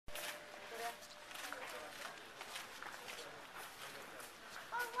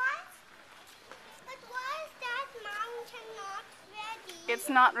it's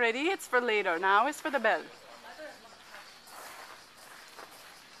not ready, it's for later. Now it's for the bell.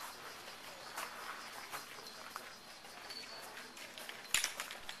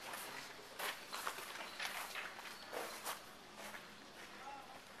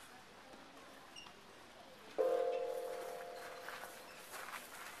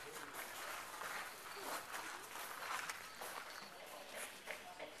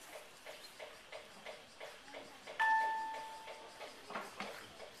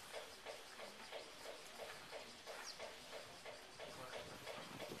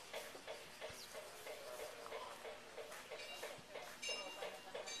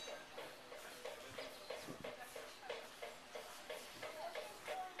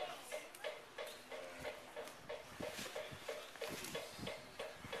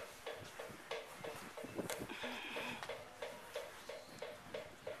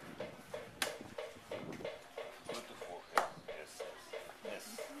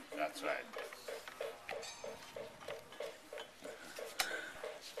 That's right.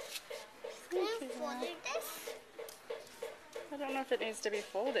 I don't know if it needs to be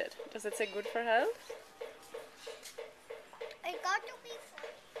folded. Does it say good for health? It got to be folded.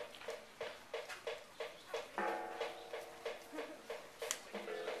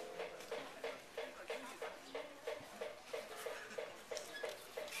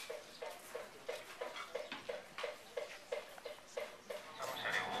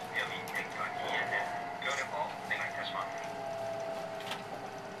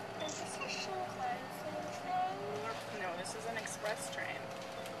 No, this is an express train.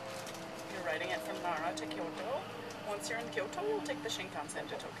 You're riding it from Nara to Kyoto. Once you're in Kyoto, you'll take the Shinkansen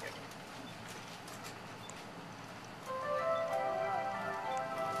to Tokyo.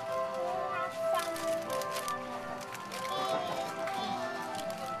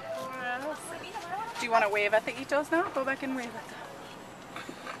 Do you want to wave at the Itos now? Go back and wave at them.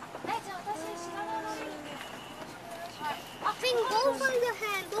 Go over your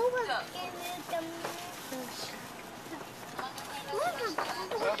hand. Go over.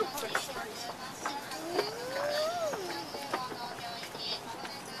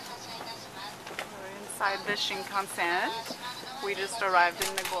 We're inside the Shinkansen. We just arrived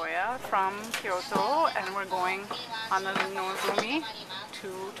in Nagoya from Kyoto and we're going on the Nozumi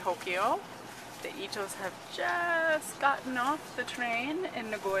to Tokyo. The Itos have just gotten off the train in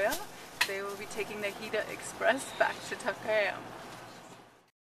Nagoya. They will be taking the Hida Express back to Takayama.